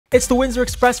It's the Windsor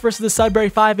Express versus the Sudbury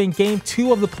 5 in Game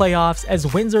 2 of the playoffs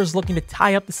as Windsor is looking to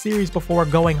tie up the series before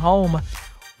going home.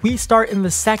 We start in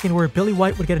the second where Billy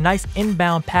White would get a nice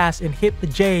inbound pass and hit the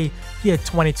J. He had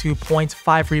 22 points,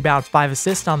 5 rebounds, 5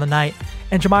 assists on the night.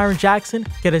 And Jamiron Jackson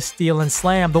get a steal and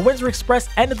slam. The Windsor Express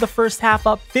ended the first half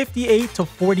up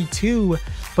 58-42,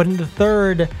 but in the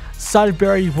third,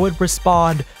 Sudbury would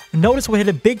respond. Notice would hit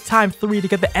a big time 3 to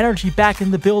get the energy back in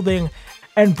the building.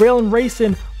 And Braylon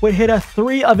Rayson would hit a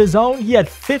 3 of his own. He had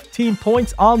 15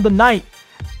 points on the night.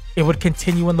 It would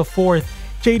continue in the fourth.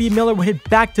 JD Miller would hit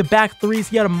back-to-back 3s.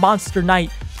 He had a monster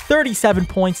night. 37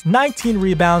 points, 19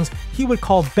 rebounds. He would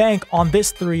call bank on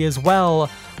this 3 as well.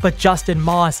 But Justin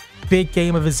Moss, big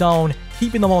game of his own,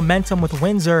 keeping the momentum with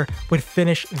Windsor, would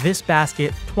finish this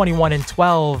basket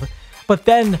 21-12. But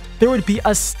then there would be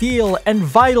a steal, and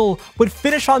Vital would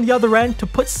finish on the other end to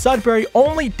put Sudbury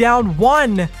only down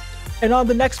 1. And on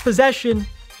the next possession,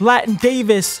 Latin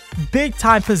Davis, big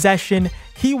time possession.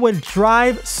 He would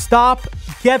drive, stop,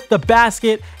 get the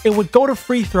basket. It would go to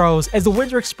free throws as the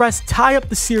Windsor Express tie up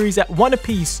the series at 1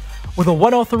 apiece with a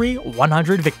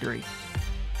 103-100 victory.